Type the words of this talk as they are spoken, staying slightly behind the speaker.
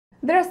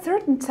There are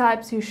certain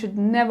types you should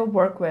never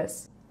work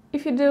with.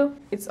 If you do,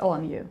 it's all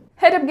on you.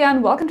 Hey up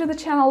again, welcome to the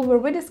channel where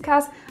we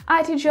discuss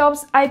IT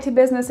jobs, IT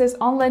businesses,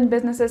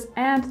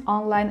 and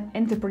online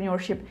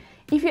entrepreneurship.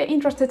 If you're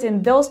interested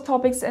in those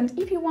topics and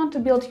if you want to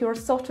build your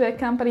software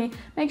company,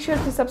 make sure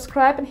to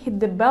subscribe and hit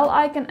the bell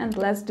icon and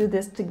let's do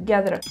this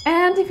together.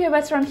 And if you're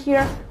a veteran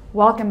here,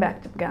 welcome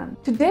back to Gun.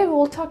 Today we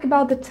will talk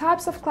about the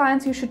types of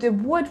clients you should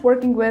avoid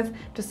working with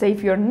to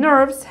save your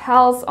nerves,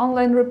 health,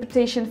 online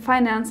reputation,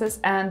 finances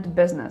and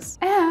business.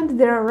 And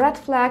there are red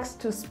flags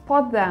to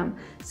spot them.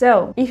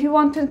 So if you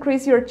want to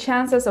increase your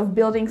chances of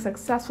building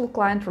successful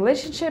client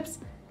relationships,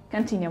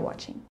 continue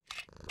watching.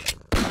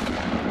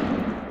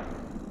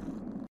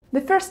 The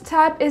first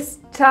type is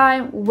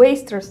time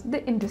wasters,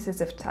 the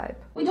indecisive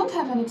type. We don't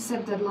have any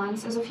set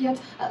deadlines as of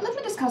yet. Let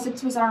me discuss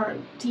it with our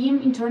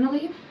team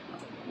internally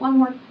one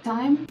more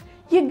time.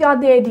 You got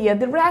the idea.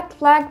 The red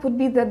flag would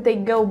be that they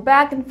go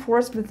back and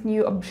forth with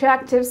new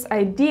objectives,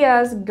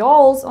 ideas,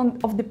 goals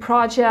of the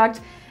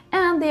project,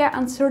 and they are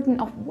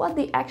uncertain of what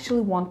they actually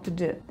want to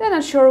do. They're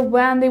not sure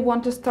when they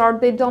want to start,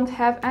 they don't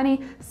have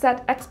any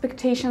set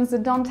expectations, they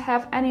don't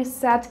have any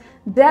set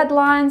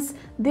deadlines,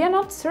 they are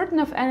not certain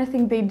of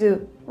anything they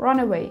do. Run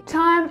away.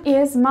 Time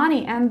is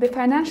money, and the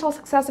financial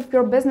success of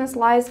your business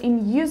lies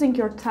in using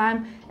your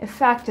time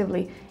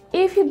effectively.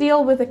 If you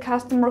deal with a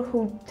customer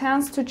who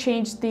tends to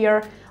change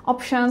their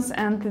options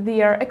and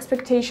their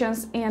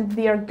expectations and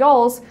their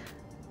goals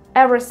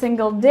every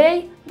single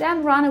day,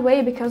 then run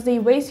away because they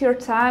waste your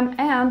time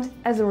and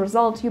as a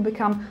result you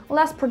become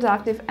less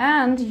productive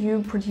and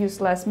you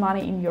produce less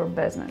money in your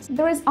business.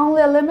 There is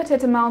only a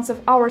limited amount of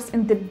hours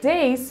in the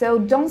day, so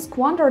don't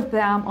squander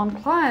them on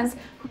clients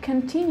who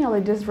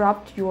continually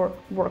disrupt your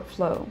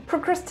workflow.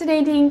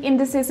 Procrastinating,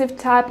 indecisive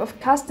type of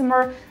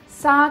customer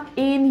suck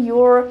in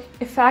your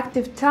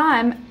effective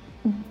time,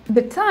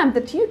 the time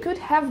that you could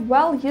have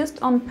well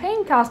used on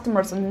paying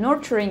customers and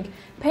nurturing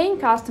paying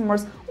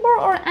customers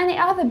or any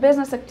other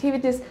business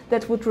activities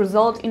that would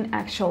result in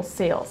actual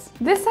sales.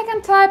 The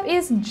second type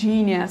is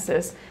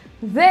geniuses.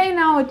 They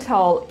know it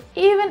all.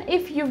 Even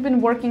if you've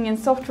been working in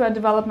software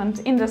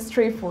development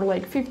industry for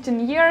like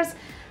 15 years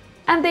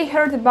and they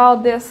heard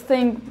about this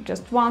thing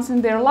just once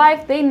in their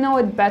life, they know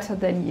it better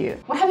than you.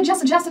 What have you just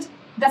suggested?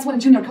 That's what a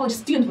junior college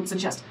student would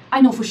suggest.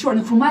 I know for sure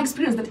and from my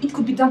experience that it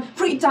could be done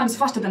 3 times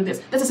faster than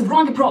this. That is a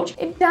wrong approach.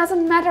 It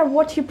doesn't matter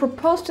what you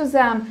propose to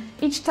them.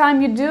 Each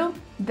time you do,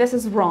 this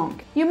is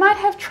wrong. You might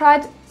have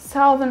tried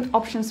 1,000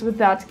 options with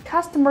that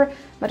customer,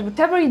 but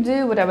whatever you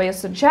do, whatever you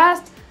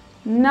suggest,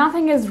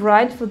 nothing is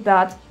right for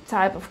that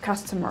type of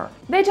customer.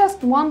 They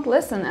just won't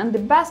listen, and the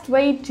best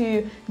way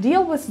to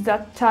deal with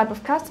that type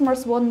of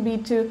customers won't be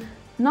to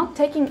not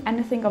taking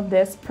anything of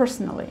this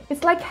personally.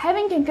 It's like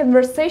having a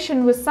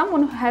conversation with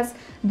someone who has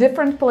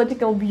different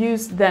political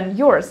views than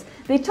yours.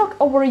 They talk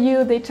over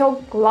you, they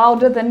talk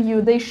louder than you,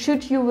 they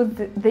shoot you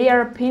with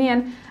their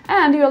opinion,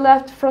 and you're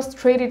left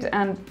frustrated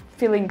and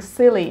feeling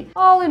silly.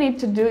 All you need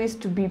to do is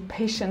to be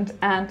patient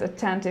and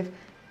attentive.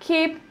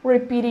 Keep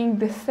repeating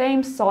the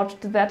same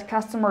thought to that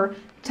customer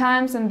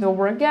times and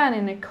over again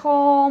in a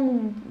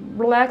calm,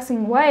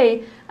 relaxing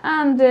way,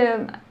 and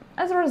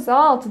as a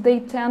result, they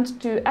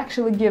tend to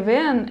actually give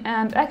in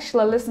and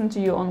actually listen to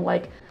you on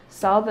like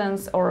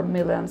thousands or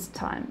millions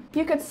time.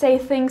 You could say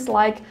things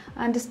like,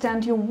 I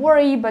understand you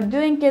worry, but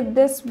doing it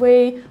this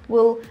way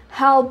will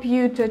help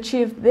you to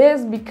achieve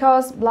this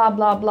because blah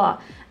blah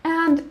blah.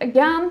 And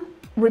again,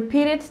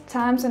 repeat it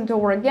times and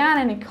over again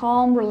in a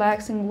calm,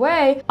 relaxing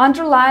way,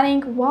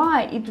 underlining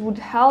why it would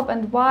help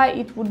and why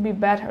it would be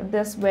better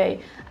this way.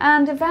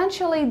 And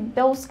eventually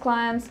those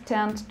clients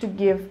tend to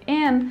give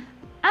in.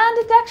 And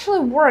it actually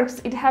works.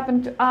 It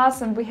happened to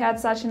us and we had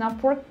such an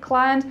Upwork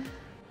client.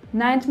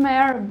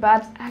 Nightmare,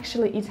 but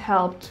actually it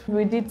helped.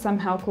 We did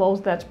somehow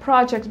close that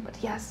project, but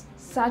yes,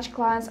 such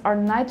clients are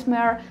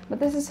nightmare, but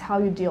this is how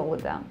you deal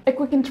with them. A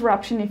quick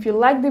interruption, if you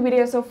like the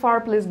video so far,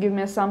 please give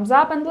me a thumbs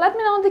up and let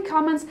me know in the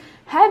comments,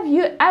 have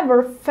you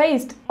ever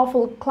faced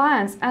awful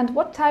clients and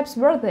what types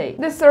were they?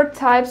 The third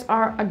types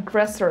are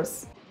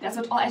aggressors. That's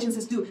what all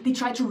agencies do. They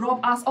try to rob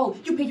us all.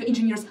 You pay your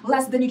engineers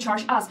less than you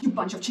charge us, you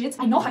bunch of cheats.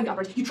 I know how you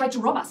operate. You try to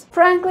rob us.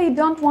 Frankly, you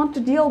don't want to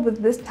deal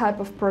with this type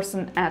of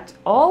person at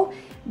all,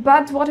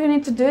 but what you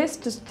need to do is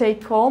to stay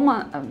calm,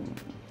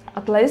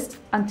 at least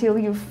until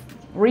you've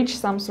reached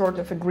some sort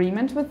of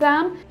agreement with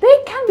them. They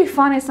can be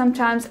funny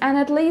sometimes, and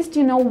at least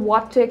you know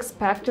what to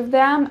expect of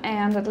them,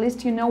 and at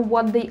least you know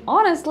what they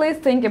honestly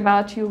think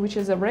about you, which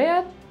is a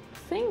rare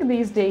thing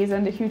these days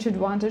and a huge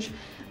advantage.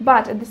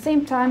 But at the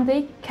same time,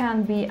 they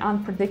can be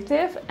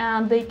unpredictable,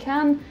 and they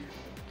can,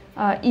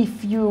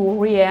 if you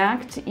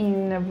react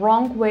in a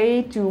wrong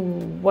way to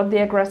what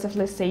they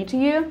aggressively say to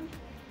you,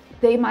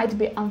 they might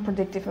be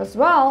unpredictable as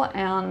well,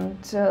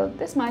 and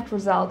this might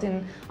result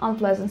in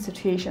unpleasant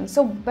situations.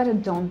 So better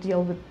don't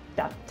deal with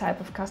that type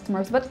of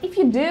customers. But if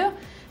you do,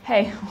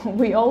 hey,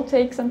 we all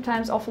take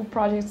sometimes awful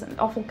projects and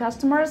awful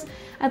customers.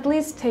 At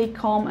least stay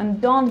calm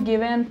and don't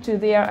give in to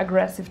their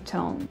aggressive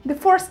tone. The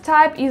fourth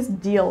type is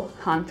deal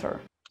hunter.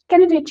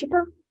 Can you do it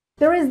cheaper?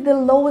 There is the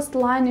lowest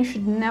line you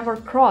should never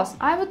cross.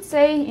 I would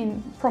say,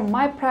 from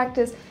my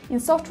practice, in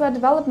software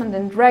development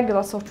and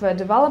regular software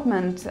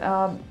development,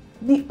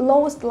 the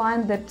lowest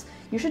line that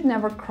you should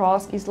never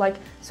cross is like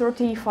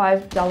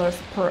 $35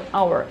 per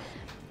hour.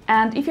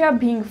 And if you are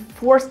being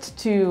forced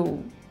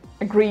to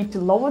agree to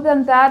lower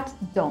than that,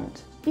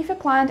 don't. If a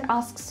client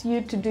asks you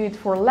to do it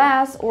for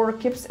less or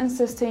keeps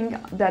insisting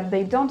that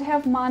they don't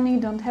have money,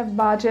 don't have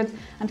budget,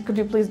 and could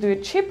you please do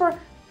it cheaper,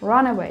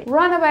 run away.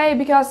 Run away,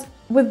 because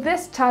with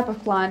this type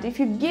of client, if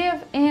you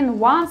give in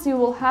once, you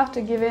will have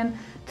to give in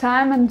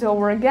time and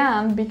over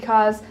again,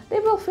 because they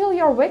will feel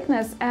your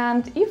weakness,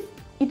 and if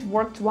it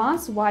worked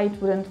once, why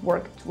it wouldn't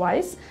work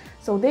twice?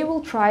 So they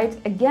will try it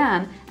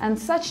again, and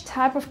such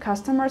type of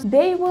customers,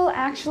 they will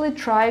actually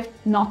try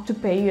not to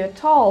pay you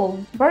at all.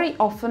 Very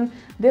often,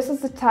 this is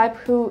the type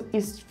who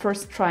is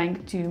first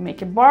trying to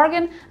make a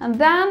bargain, and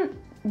then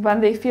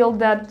when they feel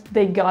that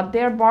they got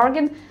their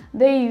bargain,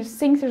 they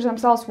think to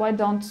themselves, why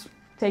don't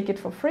take it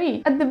for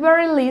free? At the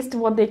very least,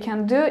 what they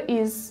can do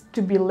is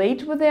to be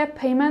late with their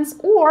payments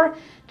or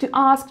to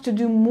ask to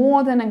do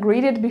more than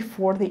agreed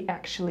before they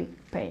actually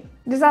pay.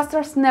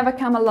 Disasters never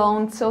come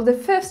alone, so the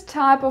fifth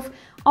type of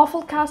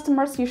awful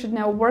customers you should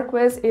never work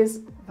with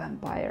is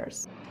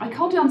vampires. I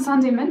called you on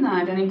Sunday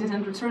midnight and you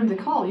didn't return the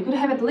call. You could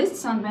have at least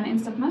sent me an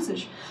instant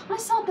message. I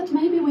thought that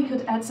maybe we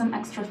could add some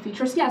extra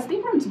features. Yes, they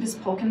weren't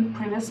bespoken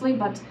previously,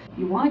 but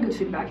you want a good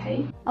feedback,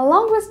 hey?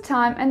 Along with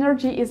time,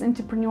 energy is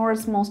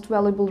entrepreneurs' most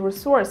valuable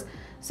resource.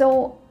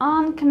 So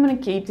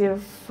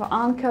uncommunicative,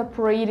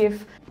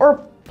 uncooperative,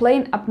 or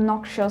plain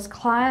obnoxious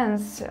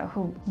clients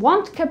who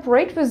won't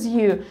cooperate with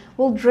you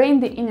will drain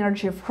the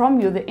energy from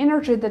you, the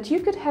energy that you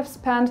could have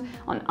spent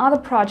on other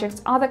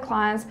projects, other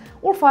clients,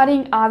 or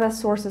finding other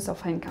sources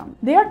of income.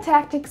 Their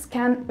tactics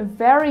can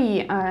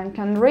vary and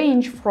can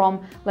range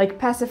from like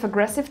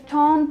passive-aggressive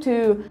tone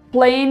to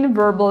plain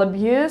verbal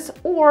abuse,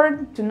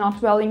 or to not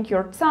valuing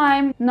your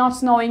time,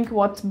 not knowing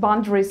what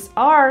boundaries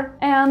are,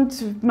 and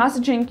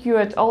messaging you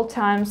at all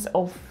times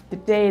of the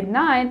day and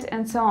night,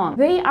 and so on.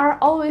 They are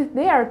always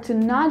there to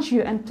nudge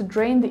you and to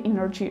drain the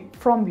energy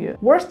from you.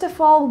 Worst of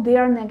all,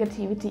 their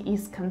negativity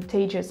is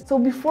contagious. So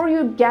before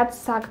you get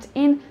sucked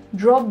in,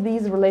 drop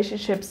these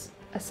relationships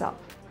ASAP.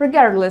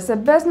 Regardless, a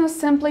business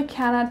simply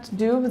cannot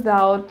do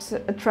without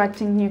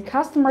attracting new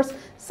customers.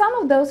 Some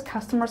of those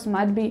customers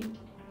might be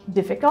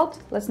difficult,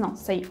 let's not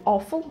say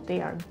awful, they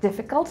are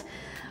difficult.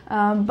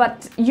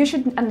 But you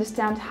should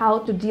understand how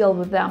to deal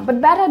with them.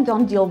 But better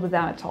don't deal with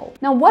them at all.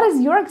 Now, what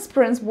is your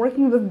experience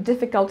working with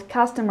difficult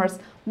customers?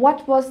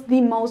 What was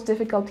the most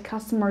difficult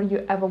customer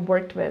you ever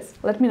worked with?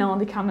 Let me know in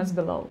the comments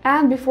below.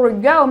 And before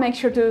you go, make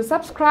sure to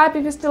subscribe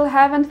if you still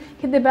haven't,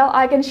 hit the bell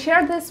icon,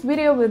 share this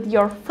video with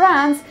your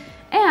friends,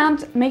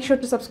 and make sure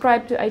to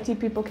subscribe to IT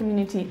People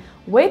Community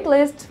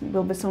waitlist.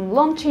 Will be soon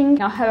launching.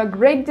 Now have a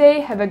great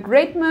day, have a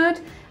great mood,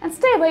 and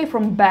stay away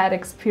from bad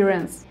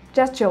experience.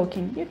 Just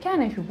joking, you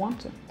can if you want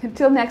to.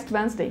 Until next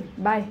Wednesday,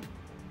 bye!